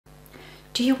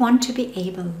Do you want to be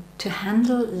able to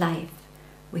handle life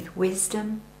with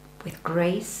wisdom, with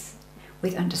grace,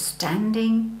 with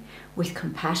understanding, with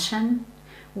compassion,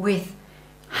 with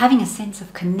having a sense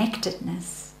of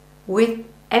connectedness with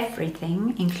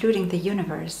everything, including the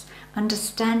universe,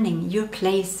 understanding your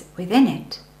place within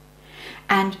it,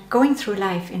 and going through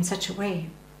life in such a way?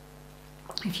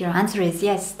 If your answer is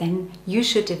yes, then you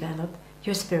should develop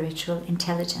your spiritual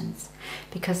intelligence,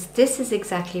 because this is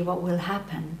exactly what will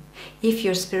happen if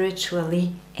you're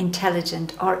spiritually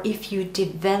intelligent, or if you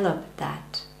develop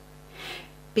that.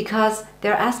 Because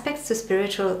there are aspects to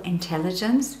spiritual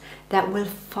intelligence that will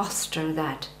foster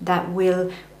that, that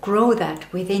will grow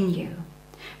that within you.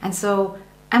 And so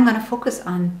I'm going to focus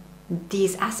on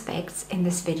these aspects in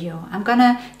this video. I'm going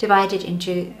to divide it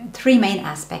into 3 main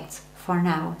aspects for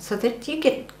now, so that you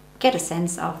get a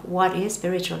sense of what is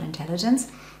spiritual intelligence,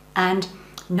 and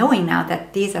knowing now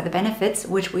that these are the benefits,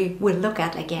 which we will look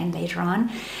at again later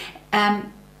on,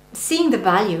 seeing the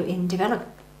value in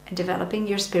developing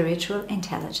your spiritual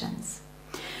intelligence.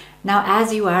 Now,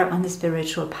 as you are on the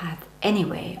spiritual path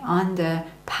anyway, on the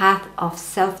path of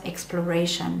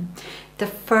self-exploration, the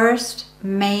first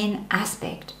main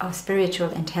aspect of spiritual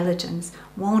intelligence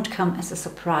won't come as a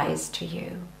surprise to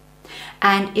you.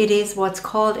 And it is what's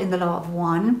called in the law of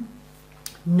one,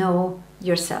 know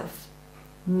yourself,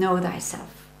 know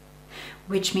thyself,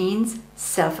 which means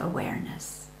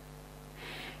self-awareness.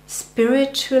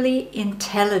 Spiritually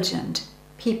intelligent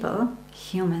people,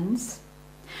 humans,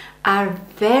 are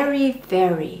very,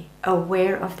 very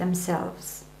aware of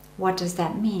themselves. What does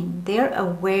that mean? They're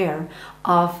aware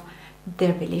of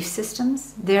their belief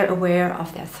systems, they're aware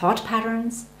of their thought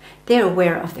patterns, they're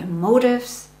aware of their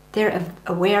motives, they're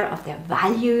aware of their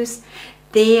values,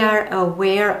 they are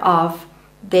aware of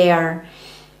their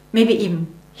maybe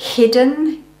even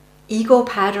hidden ego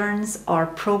patterns or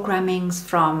programmings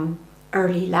from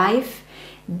early life.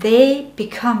 They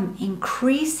become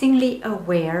increasingly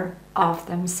aware of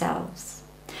themselves.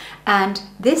 And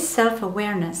this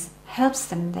self-awareness helps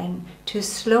them then to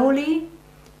slowly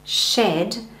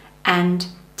shed and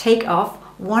take off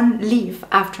one leaf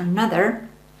after another,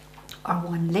 or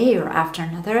one layer after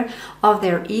another, of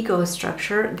their ego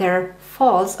structure, their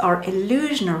false or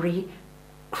illusionary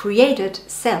created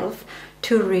self,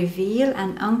 to reveal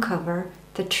and uncover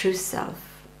the true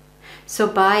self. So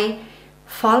by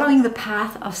following the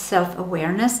path of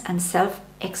self-awareness and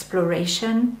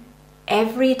self-exploration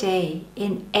every day,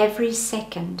 in every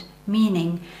second,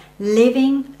 meaning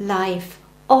living life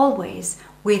always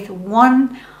with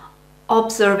one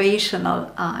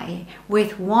observational eye,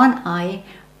 with one eye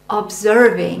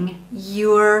observing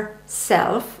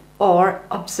yourself, or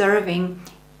observing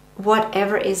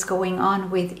whatever is going on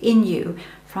within you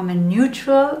from a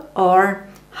neutral or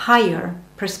higher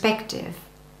perspective.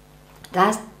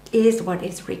 That is what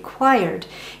is required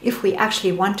if we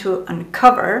actually want to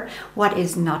uncover what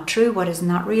is not true, what is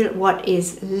not real, what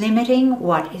is limiting,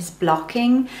 what is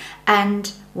blocking,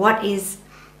 and what is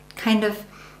kind of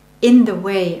in the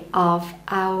way of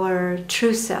our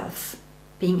true self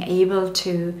being able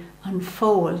to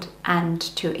unfold and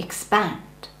to expand.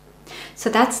 So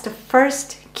that's the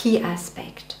first key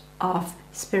aspect of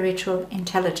spiritual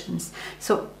intelligence.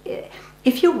 So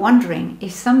if you're wondering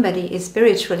if somebody is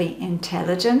spiritually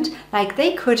intelligent, like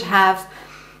they could have,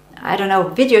 I don't know,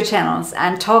 video channels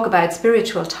and talk about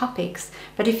spiritual topics,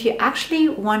 but if you actually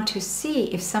want to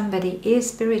see if somebody is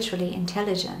spiritually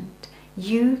intelligent,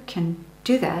 you can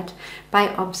do that by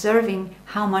observing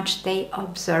how much they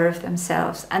observe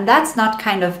themselves. And that's not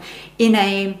kind of in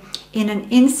an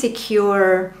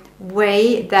insecure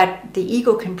way that the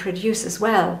ego can produce as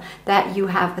well, that you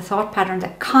have a thought pattern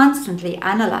that constantly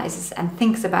analyzes and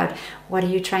thinks about what are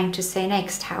you trying to say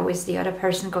next, how is the other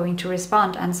person going to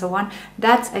respond, and so on.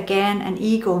 That's again an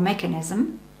ego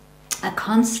mechanism, a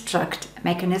construct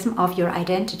mechanism of your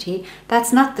identity.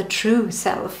 That's not the true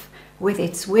self with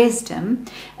its wisdom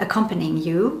accompanying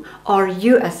you, or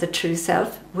you as the true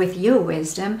self with your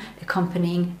wisdom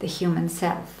accompanying the human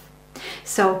self.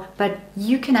 So, but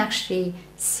you can actually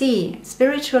see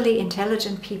spiritually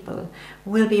intelligent people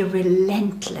will be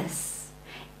relentless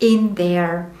in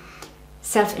their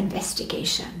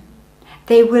self-investigation.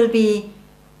 They will be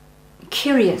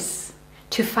curious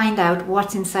to find out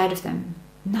what's inside of them,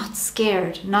 not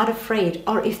scared, not afraid,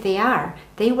 or if they are,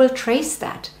 they will trace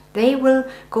that. They will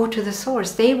go to the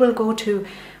source. They will go to,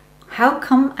 how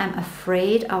come I'm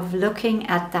afraid of looking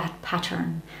at that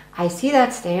pattern? I see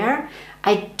that's there.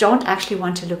 I don't actually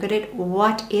want to look at it.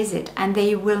 What is it? And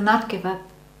they will not give up.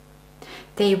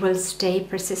 They will stay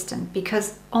persistent,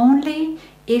 because only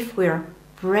if we're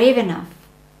brave enough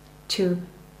to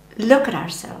look at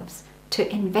ourselves,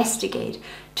 to investigate,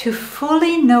 to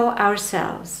fully know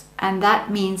ourselves. And that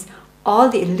means all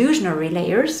the illusionary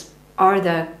layers, or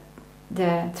the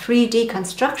 3D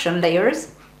construction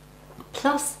layers,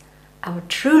 plus our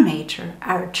true nature,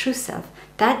 our true self.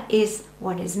 That is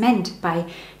what is meant by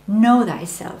know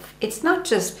thyself. It's not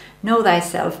just know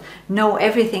thyself, know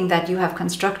everything that you have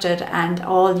constructed and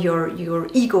all your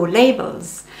ego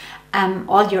labels,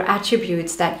 all your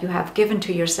attributes that you have given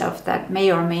to yourself that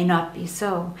may or may not be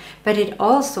so. But it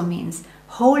also means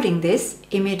holding this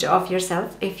image of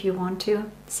yourself, if you want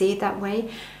to see it that way,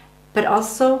 but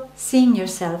also seeing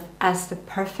yourself as the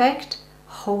perfect,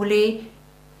 holy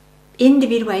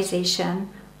individualization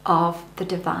of the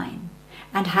divine,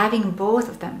 and having both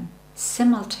of them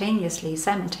simultaneously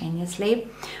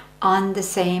on the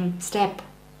same step,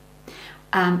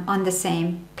 on the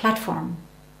same platform,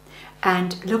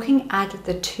 and looking at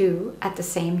the two at the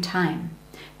same time.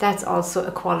 That's also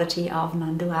a quality of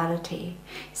non-duality.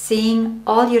 Seeing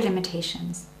all your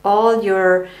limitations, all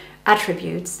your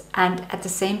attributes, and at the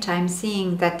same time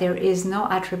seeing that there is no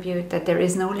attribute, that there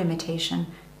is no limitation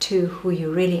to who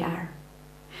you really are.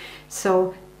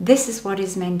 So this is what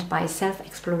is meant by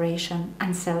self-exploration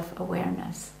and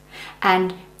self-awareness.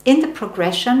 And in the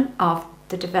progression of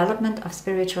the development of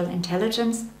spiritual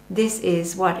intelligence, this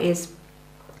is what is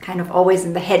kind of always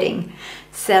in the heading: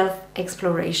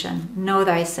 self-exploration, know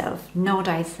thyself,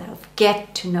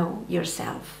 get to know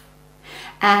yourself.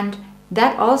 And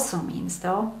that also means,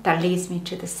 though, that leads me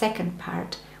to the second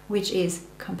part, which is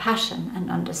compassion and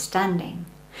understanding.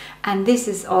 And this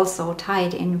is also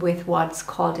tied in with what's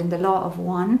called in the law of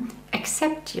one,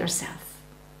 accept yourself.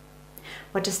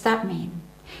 What does that mean?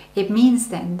 It means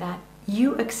then that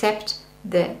you accept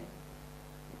the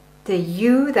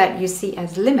you that you see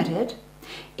as limited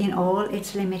in all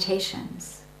its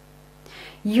limitations.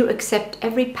 You accept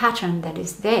every pattern that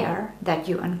is there that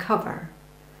you uncover.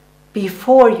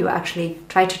 Before you actually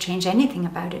try to change anything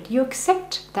about it, you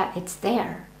accept that it's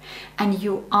there and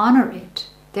you honor it.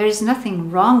 There is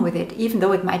nothing wrong with it, even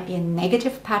though it might be a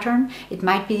negative pattern, it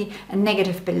might be a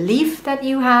negative belief that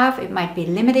you have, it might be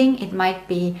limiting, it might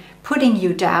be putting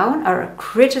you down or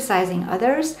criticizing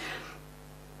others.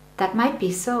 That might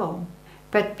be so.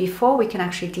 But before we can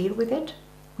actually deal with it,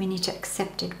 we need to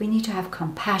accept it. We need to have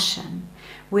compassion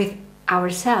with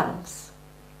ourselves.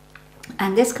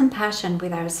 And this compassion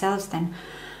with ourselves then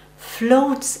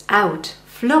flows out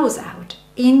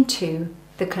into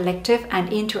the collective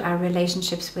and into our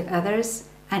relationships with others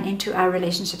and into our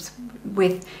relationships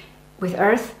with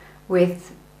Earth,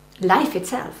 with life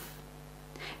itself.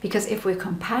 Because if we're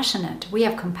compassionate, we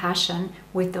have compassion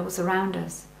with those around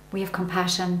us. We have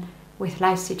compassion with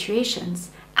life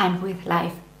situations and with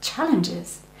life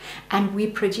challenges. And we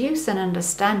produce an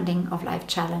understanding of life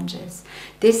challenges.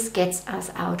 This gets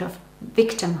us out of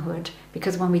victimhood,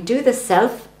 because when we do the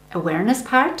self-awareness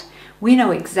part, we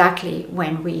know exactly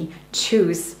when we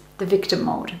choose the victim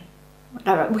mode.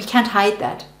 We can't hide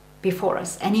that before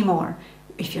us anymore.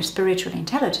 If you're spiritually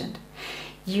intelligent,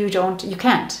 you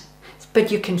can't.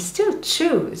 But you can still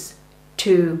choose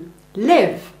to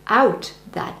live out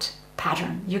that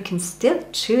pattern. You can still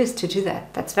choose to do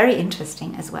that. That's very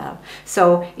interesting as well.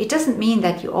 So it doesn't mean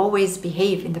that you always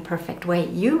behave in the perfect way.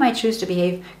 You might choose to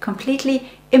behave completely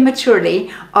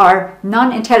immaturely or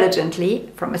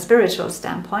non-intelligently from a spiritual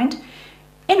standpoint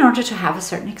in order to have a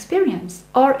certain experience,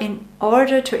 or in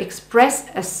order to express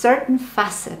a certain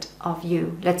facet of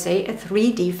you. Let's say a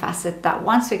 3D facet that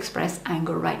wants to express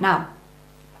anger right now.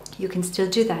 You can still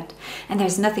do that, and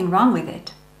there's nothing wrong with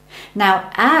it. Now,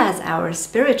 as our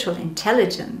spiritual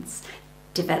intelligence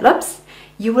develops,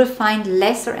 you will find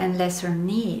lesser and lesser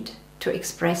need to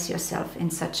express yourself in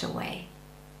such a way,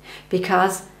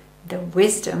 because the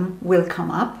wisdom will come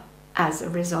up as a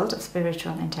result of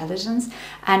spiritual intelligence,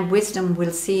 and wisdom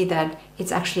will see that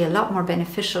it's actually a lot more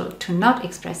beneficial to not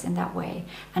express in that way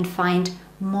and find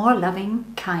more loving,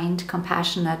 kind,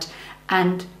 compassionate,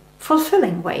 and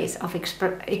fulfilling ways of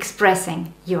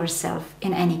expressing yourself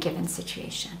in any given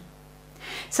situation.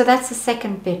 So that's the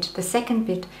second bit. The second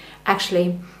bit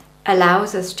actually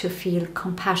allows us to feel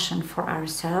compassion for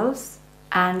ourselves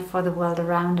and for the world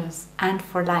around us and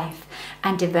for life,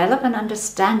 and develop an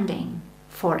understanding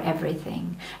for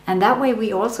everything. And that way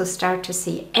we also start to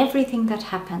see everything that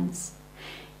happens,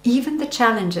 even the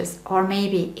challenges, or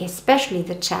maybe especially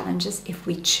the challenges, if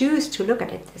we choose to look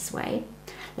at it this way.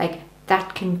 Like,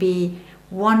 that can be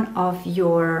one of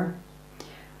your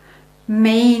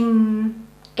main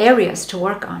areas to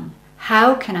work on.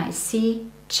 How can I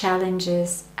see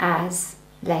challenges as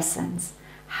lessons?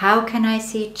 How can I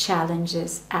see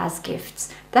challenges as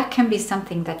gifts? That can be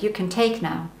something that you can take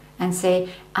now and say,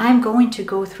 I'm going to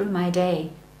go through my day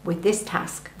with this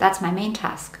task. That's my main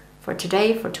task for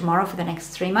today, for tomorrow, for the next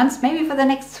 3 months, maybe for the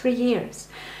next 3 years.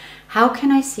 How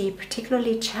can I see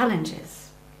particularly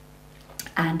challenges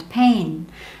and pain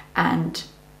and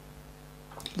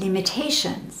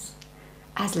limitations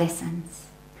as lessons,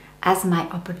 as my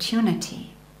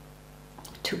opportunity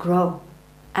to grow,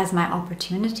 as my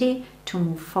opportunity to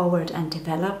move forward and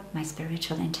develop my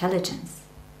spiritual intelligence?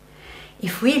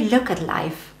 If we look at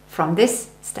life from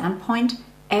this standpoint,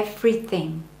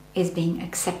 everything is being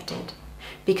accepted,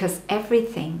 because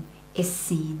everything is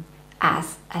seen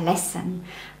as a lesson,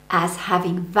 as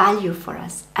having value for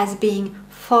us, as being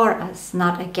for us,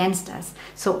 not against us.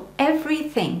 So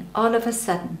everything all of a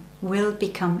sudden will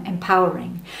become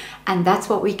empowering. And that's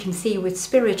what we can see with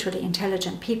spiritually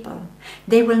intelligent people.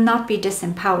 They will not be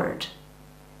disempowered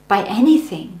by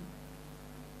anything.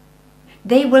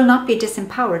 They will not be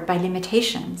disempowered by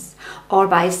limitations or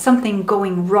by something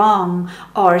going wrong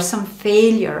or some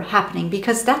failure happening,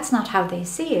 because that's not how they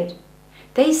see it.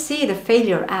 They see the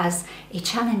failure as a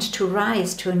challenge to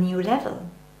rise to a new level.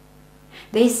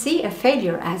 They see a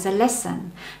failure as a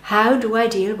lesson. How do I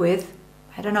deal with,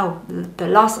 I don't know, the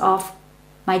loss of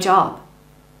my job?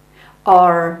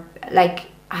 Or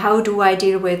like, how do I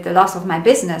deal with the loss of my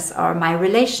business or my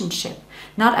relationship?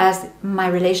 Not as my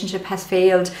relationship has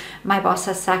failed, my boss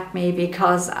has sacked me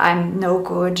because I'm no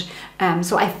good,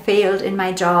 so I failed in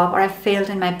my job, or I failed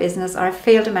in my business, or I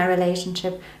failed in my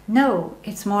relationship. No,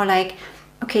 it's more like,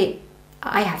 okay,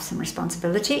 I have some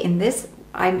responsibility in this.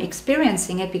 I'm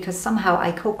experiencing it because somehow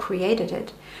I co-created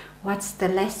it. What's the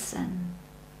lesson?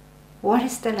 What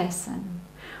is the lesson?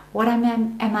 What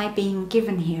am I being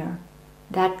given here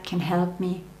that can help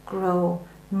me grow,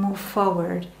 move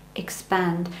forward,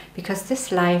 expand? Because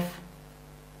this life,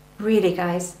 really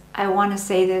guys, I want to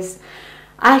say this,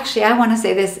 actually I want to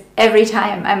say this every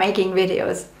time I'm making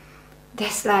videos.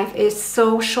 This life is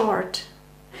so short.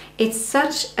 It's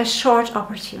such a short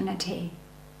opportunity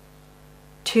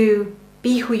to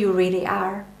be who you really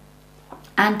are,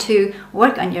 and to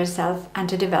work on yourself and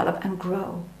to develop and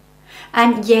grow.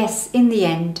 And yes, in the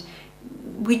end,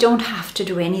 we don't have to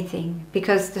do anything,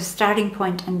 because the starting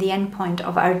point and the end point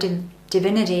of our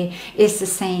divinity is the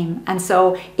same. And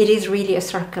so it is really a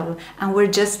circle, and we're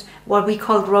just, what we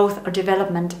call growth or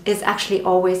development is actually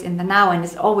always in the now, and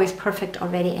is always perfect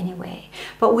already anyway.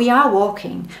 But we are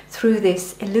walking through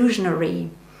this illusionary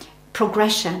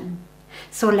progression.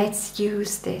 So let's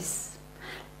use this.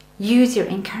 Use your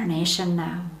incarnation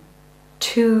now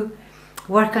to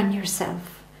work on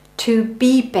yourself, to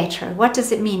be better. What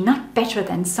does it mean? Not better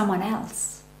than someone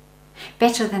else,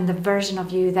 better than the version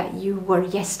of you that you were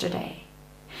yesterday.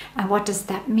 And what does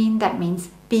that mean? That means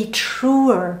be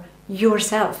truer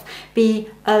yourself. Be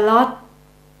a lot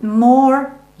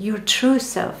more your true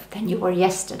self than you were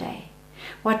yesterday.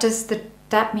 What does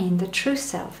that mean, the true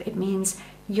self? It means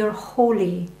your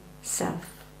holy self.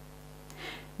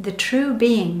 The true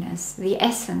beingness, the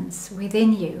essence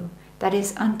within you that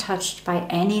is untouched by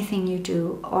anything you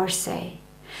do or say,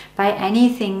 by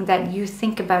anything that you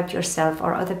think about yourself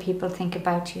or other people think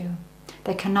about you,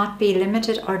 that cannot be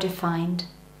limited or defined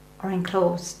or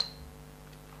enclosed.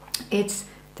 It's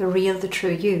the real, the true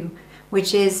you,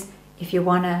 which is, if you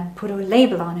want to put a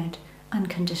label on it,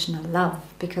 unconditional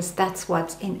love, because that's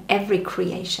what's in every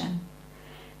creation.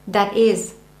 That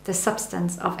is the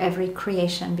substance of every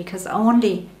creation, because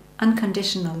only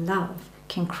unconditional love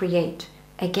can create.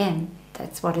 Again,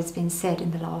 that's what has been said in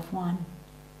the Law of One.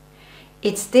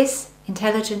 It's this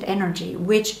intelligent energy,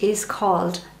 which is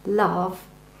called love,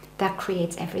 that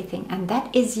creates everything, and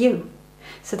that is you.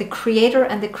 So the creator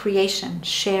and the creation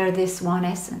share this one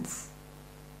essence.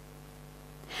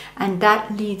 And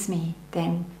that leads me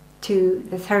then to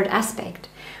the third aspect,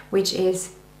 which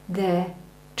is the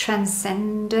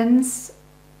transcendence,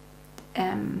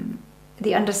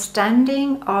 the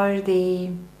understanding, or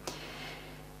the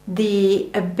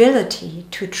ability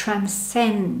to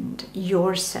transcend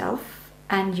yourself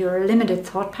and your limited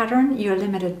thought pattern, your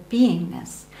limited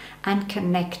beingness, and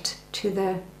connect to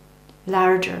the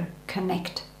larger,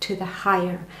 connect to the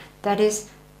higher. That is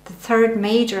the third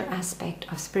major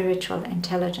aspect of spiritual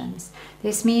intelligence.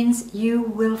 This means you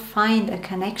will find a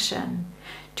connection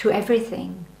to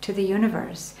everything, to the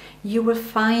universe. You will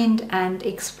find and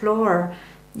explore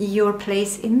your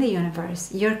place in the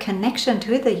universe, your connection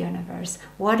to the universe.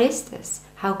 What is this?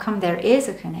 How come there is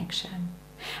a connection?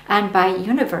 And by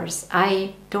universe,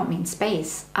 I don't mean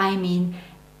space. I mean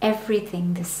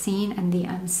everything, the seen and the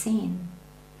unseen.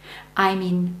 I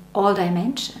mean all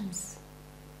dimensions.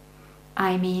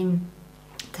 I mean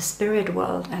the spirit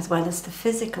world as well as the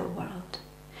physical world.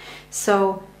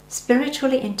 So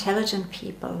spiritually intelligent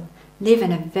people live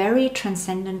in a very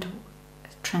transcendent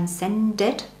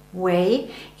way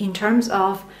in terms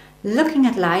of looking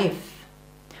at life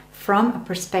from a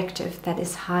perspective that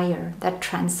is higher, that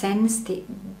transcends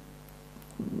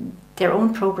their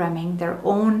own programming, their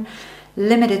own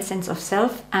limited sense of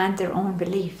self, and their own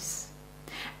beliefs.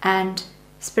 And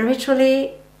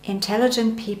spiritually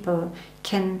intelligent people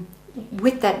can,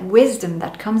 with that wisdom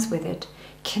that comes with it,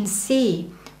 can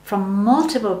see from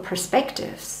multiple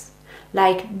perspectives.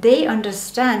 Like, they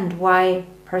understand why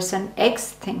person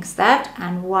X thinks that,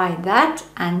 and Y that,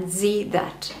 and Z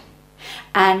that.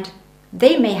 And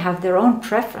they may have their own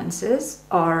preferences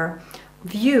or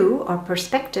view or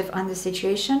perspective on the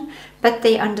situation, but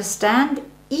they understand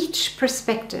each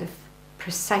perspective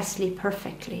precisely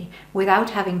perfectly without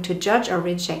having to judge or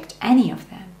reject any of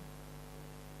them.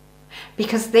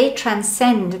 Because they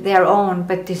transcend their own,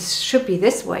 but this should be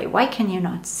this way. Why can you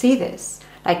not see this?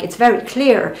 Like, it's very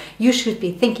clear, you should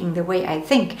be thinking the way I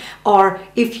think. Or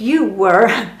if you were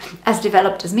as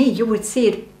developed as me, you would see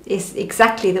it is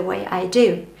exactly the way I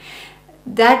do.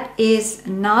 That is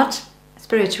not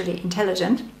spiritually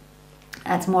intelligent.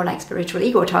 That's more like spiritual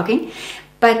ego talking.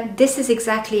 But this is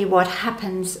exactly what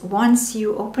happens once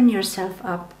you open yourself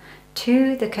up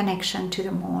to the connection to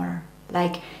the more.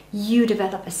 Like, you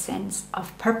develop a sense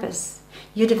of purpose.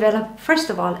 You develop, first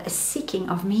of all, a seeking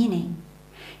of meaning.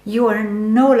 You are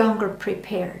no longer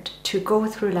prepared to go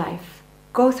through life,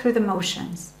 go through the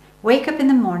motions, wake up in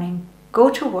the morning, go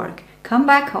to work, come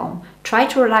back home, try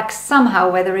to relax somehow,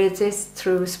 whether it is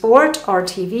through sport or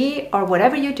TV or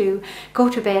whatever you do, go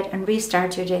to bed and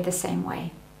restart your day the same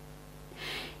way.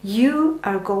 You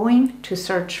are going to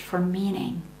search for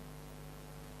meaning.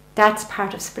 That's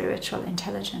part of spiritual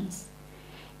intelligence.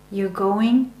 You're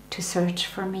going to search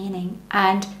for meaning,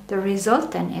 and the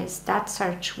result then is that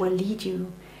search will lead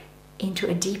you into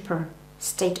a deeper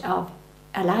state of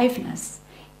aliveness,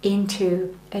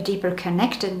 into a deeper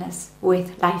connectedness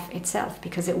with life itself,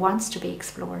 because it wants to be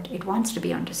explored, it wants to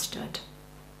be understood.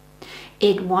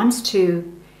 It wants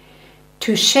to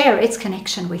share its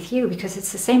connection with you, because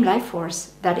it's the same life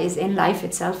force that is in life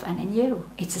itself and in you.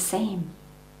 It's the same.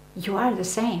 You are the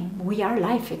same. We are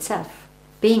life itself,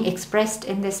 being expressed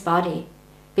in this body,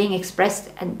 being expressed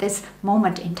at this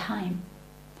moment in time.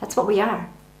 That's what we are.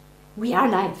 We are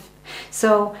life.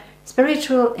 So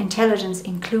spiritual intelligence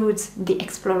includes the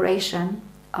exploration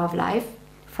of life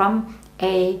from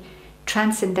a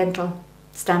transcendental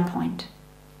standpoint,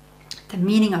 the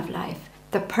meaning of life,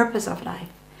 the purpose of life.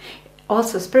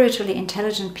 Also, spiritually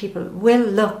intelligent people will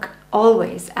look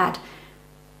always at,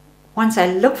 once I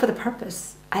look for the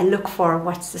purpose, I look for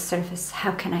what's the service,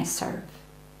 how can I serve?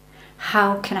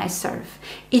 How can I serve?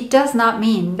 It does not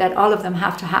mean that all of them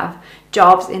have to have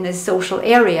jobs in a social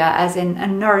area, as in a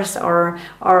nurse or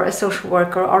a social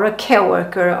worker or a care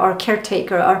worker or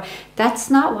caretaker. Or that's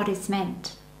not what it's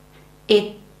meant.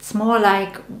 It's more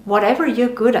like whatever you're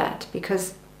good at,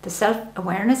 because the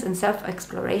self-awareness and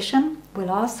self-exploration will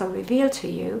also reveal to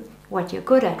you what you're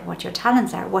good at, what your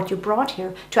talents are, what you brought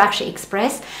here to actually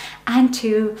express, and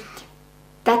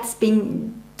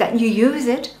that you use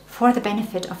it for the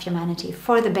benefit of humanity,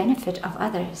 for the benefit of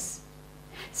others,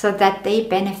 so that they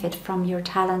benefit from your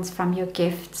talents, from your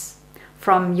gifts,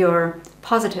 from your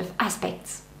positive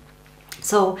aspects.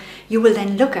 So you will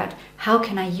then look at, how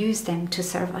can I use them to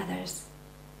serve others?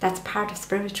 That's part of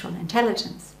spiritual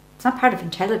intelligence. It's not part of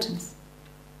intelligence.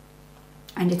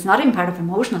 And it's not even part of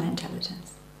emotional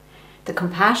intelligence. The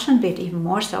compassion bit even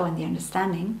more so, and the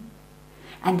understanding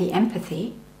and the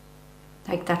empathy,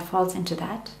 like that falls into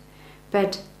that.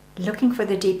 But looking for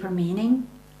the deeper meaning,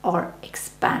 or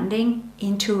expanding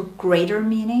into greater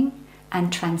meaning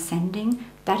and transcending,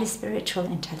 that is spiritual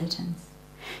intelligence.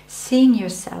 Seeing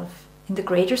yourself in the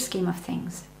greater scheme of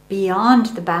things, beyond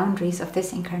the boundaries of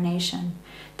this incarnation,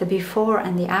 the before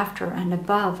and the after, and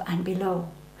above and below,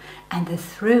 and the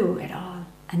through it all,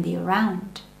 and the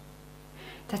around.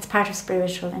 That's part of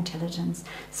spiritual intelligence.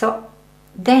 So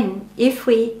then, if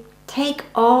we take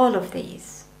all of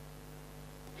these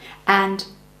and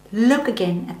look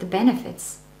again at the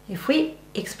benefits, if we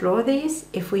explore these,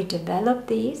 if we develop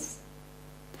these,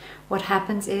 what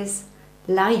happens is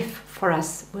life for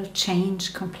us will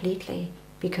change completely,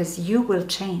 because you will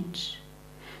change.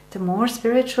 The more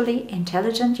spiritually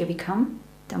intelligent you become,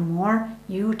 the more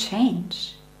you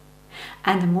change.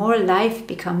 And the more life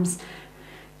becomes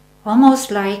almost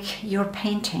like you're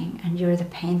painting and you're the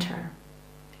painter,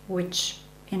 which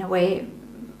in a way,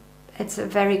 it's a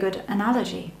very good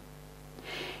analogy.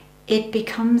 It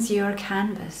becomes your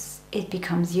canvas. It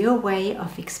becomes your way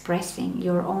of expressing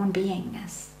your own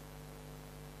beingness.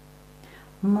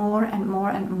 more and more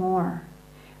and more,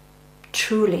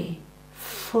 truly,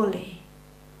 fully,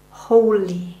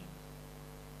 wholly.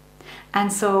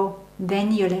 And so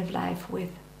then you live life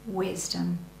with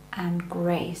wisdom and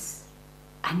grace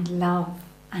and love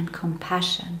and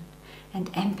compassion and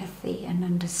empathy and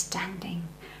understanding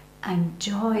and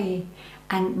joy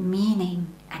and meaning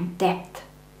and depth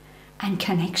and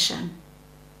connection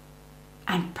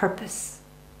and purpose.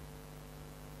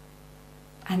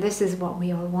 And this is what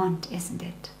we all want, isn't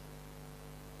it?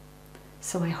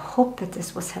 So I hope that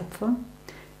this was helpful.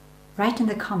 Write in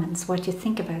the comments what you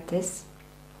think about this.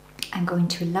 I'm going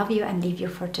to love you and leave you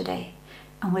for today.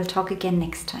 And we'll talk again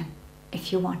next time,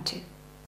 if you want to.